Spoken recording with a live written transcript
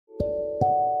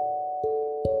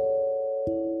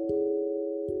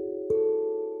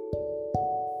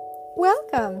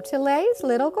Welcome to Lay's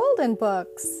Little Golden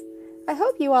Books. I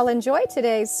hope you all enjoyed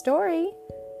today's story,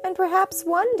 and perhaps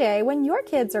one day when your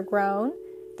kids are grown,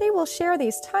 they will share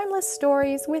these timeless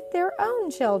stories with their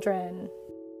own children.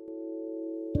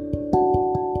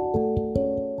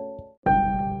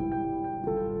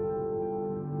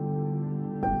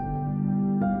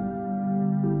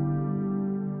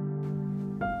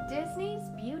 Disney's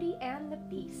Beauty and the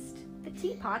Beast, The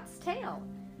Teapot's Tale,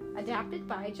 adapted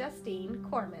by Justine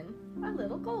Corman, a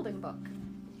little golden book.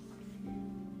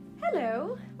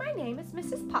 Hello, my name is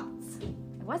Mrs. Potts.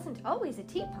 I wasn't always a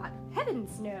teapot,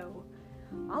 heavens no.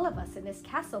 All of us in this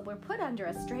castle were put under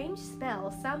a strange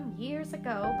spell some years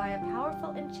ago by a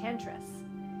powerful enchantress.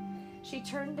 She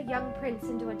turned the young prince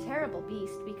into a terrible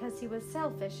beast because he was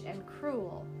selfish and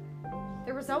cruel.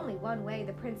 There was only one way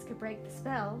the prince could break the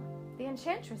spell. The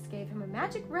enchantress gave him a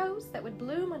magic rose that would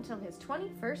bloom until his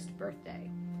 21st birthday.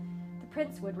 The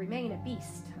prince would remain a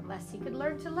beast unless he could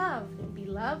learn to love and be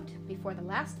loved before the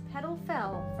last petal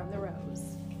fell from the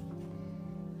rose.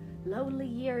 Lonely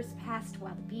years passed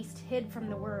while the beast hid from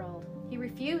the world. He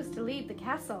refused to leave the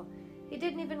castle. He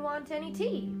didn't even want any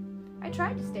tea. I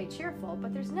tried to stay cheerful,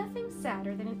 but there's nothing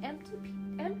sadder than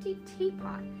an empty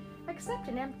teapot, except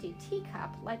an empty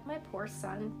teacup like my poor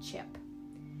son, Chip.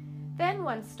 Then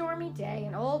one stormy day,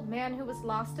 an old man who was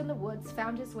lost in the woods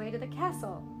found his way to the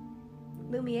castle.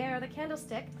 Lumiere, the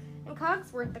candlestick, and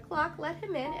Cogsworth, the clock, let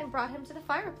him in and brought him to the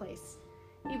fireplace.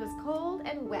 He was cold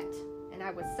and wet, and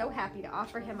I was so happy to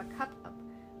offer him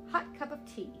a hot cup of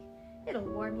tea. "It'll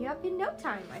warm you up in no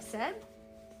time," I said.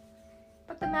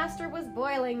 But the master was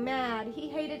boiling mad. He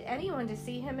hated anyone to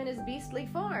see him in his beastly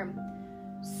form.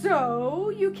 "So,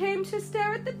 you came to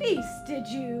stare at the beast, did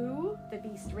you?" the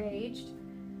beast raged.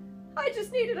 "I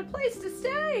just needed a place to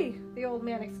stay," the old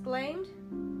man exclaimed.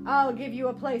 "I'll give you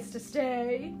a place to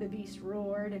stay," the beast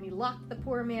roared, and he locked the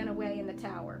poor man away in the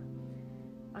tower.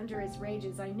 Under his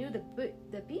rages, I knew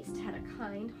the beast had a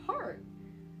kind heart,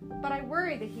 but I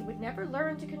worried that he would never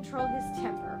learn to control his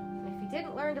temper, and if he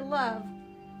didn't learn to love,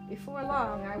 before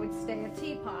long I would stay a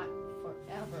teapot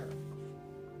forever.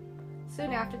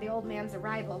 Soon after the old man's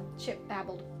arrival, Chip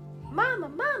babbled, "Mama,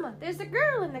 Mama, there's a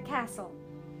girl in the castle."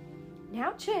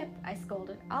 "Now, Chip," I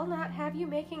scolded, "I'll not have you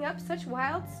making up such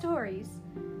wild stories."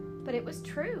 But it was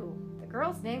true. The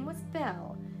girl's name was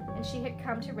Belle, and she had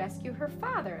come to rescue her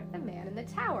father, the man in the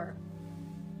tower.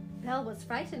 Belle was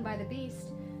frightened by the beast,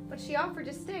 but she offered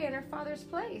to stay in her father's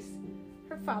place.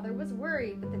 Her father was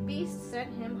worried, but the beast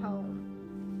sent him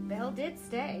home. Belle did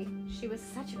stay. She was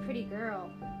such a pretty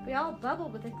girl. We all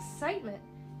bubbled with excitement.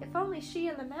 If only she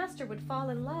and the master would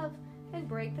fall in love and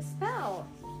break the spell.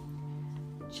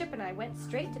 Chip and I went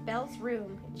straight to Belle's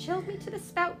room. It chilled me to the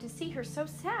spout to see her so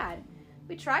sad.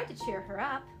 We tried to cheer her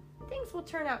up. "Things will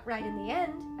turn out right in the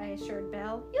end," I assured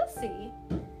Belle. "You'll see."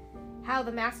 How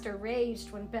the master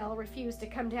raged when Belle refused to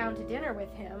come down to dinner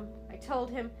with him. I told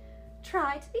him,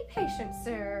 "Try to be patient,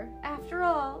 sir. After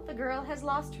all, the girl has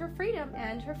lost her freedom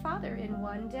and her father in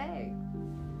one day."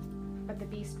 But the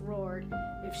beast roared,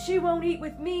 "If she won't eat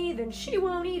with me, then she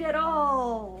won't eat at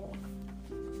all."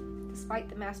 Despite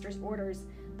the master's orders,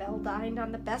 Belle dined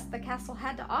on the best the castle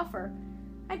had to offer.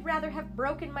 I'd rather have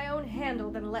broken my own handle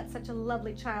than let such a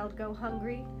lovely child go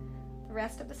hungry. The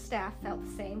rest of the staff felt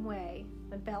the same way.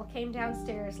 When Belle came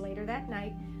downstairs later that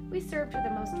night, we served her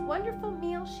the most wonderful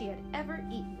meal she had ever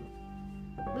eaten.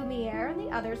 Lumiere and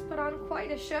the others put on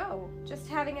quite a show. Just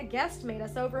having a guest made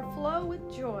us overflow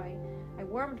with joy. I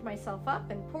warmed myself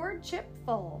up and poured Chip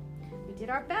full. We did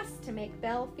our best to make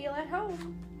Belle feel at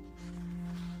home.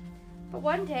 But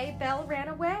one day, Belle ran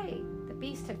away. The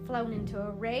beast had flown into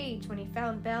a rage when he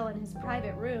found Belle in his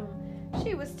private room.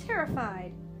 She was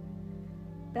terrified.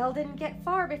 Belle didn't get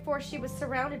far before she was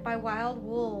surrounded by wild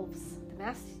wolves. The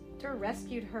master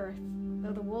rescued her,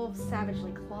 though the wolves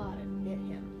savagely clawed and bit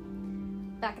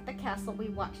him. Back at the castle, we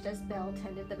watched as Belle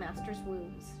tended the master's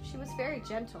wounds. She was very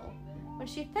gentle. When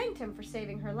she thanked him for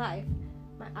saving her life,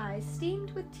 my eyes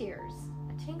steamed with tears.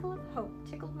 A tingle of hope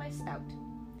tickled my spout.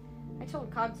 I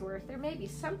told Cogsworth there may be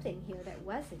something here that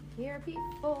wasn't here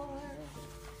before.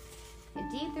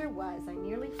 Indeed there was. I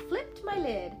nearly flipped my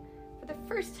lid. For the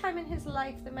first time in his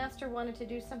life, the master wanted to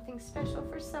do something special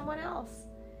for someone else.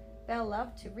 Belle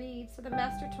loved to read, so the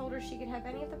master told her she could have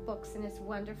any of the books in his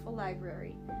wonderful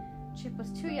library. Chip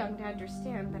was too young to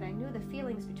understand, but I knew the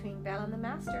feelings between Belle and the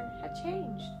master had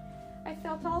changed. I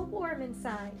felt all warm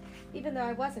inside, even though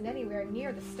I wasn't anywhere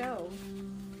near the stove.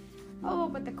 Oh,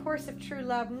 but the course of true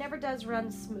love never does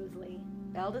run smoothly.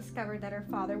 Belle discovered that her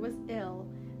father was ill.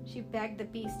 She begged the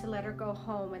beast to let her go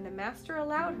home, and the master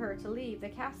allowed her to leave the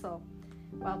castle.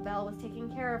 While Belle was taking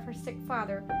care of her sick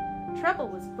father, Trouble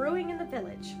was brewing in the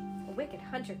village. A wicked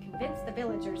hunter convinced the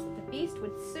villagers that the beast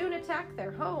would soon attack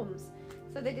their homes,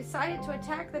 so they decided to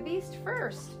attack the beast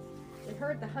first. We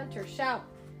heard the hunter shout,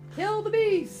 "Kill the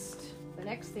beast!" The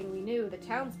next thing we knew, the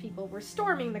townspeople were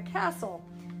storming the castle.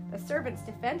 The servants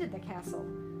defended the castle,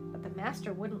 but the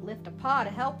master wouldn't lift a paw to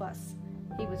help us.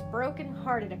 He was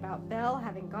broken-hearted about Belle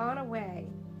having gone away.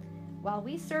 While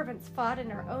we servants fought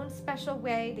in our own special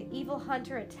way, the evil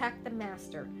hunter attacked the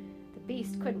master. The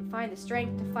beast couldn't find the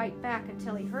strength to fight back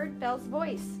until he heard Belle's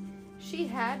voice. She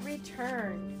had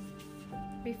returned.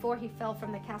 Before he fell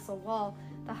from the castle wall,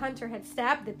 the hunter had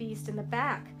stabbed the beast in the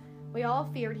back. We all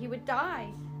feared he would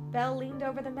die. Belle leaned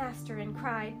over the master and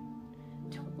cried,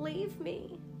 "Don't leave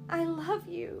me. I love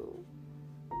you."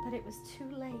 But it was too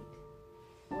late.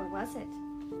 Or was it?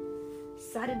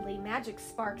 Suddenly, magic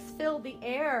sparks filled the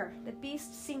air. The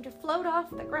beast seemed to float off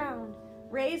the ground.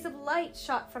 Rays of light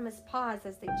shot from his paws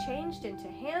as they changed into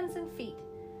hands and feet.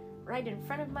 Right in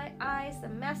front of my eyes, the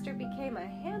master became a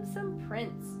handsome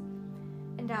prince.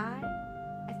 And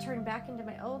I turned back into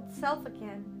my old self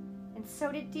again. And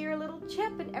so did dear little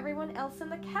Chip and everyone else in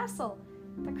the castle.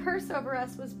 The curse over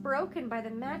us was broken by the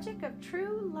magic of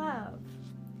true love.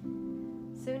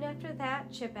 Soon after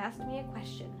that, Chip asked me a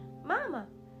question. "Mama,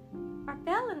 are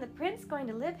Belle and the prince going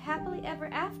to live happily ever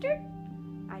after?"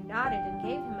 I nodded and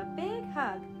gave him a big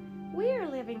hug. We're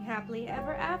living happily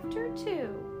ever after,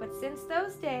 too. But since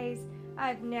those days,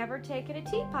 I've never taken a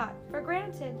teapot for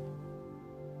granted.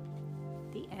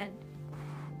 The end.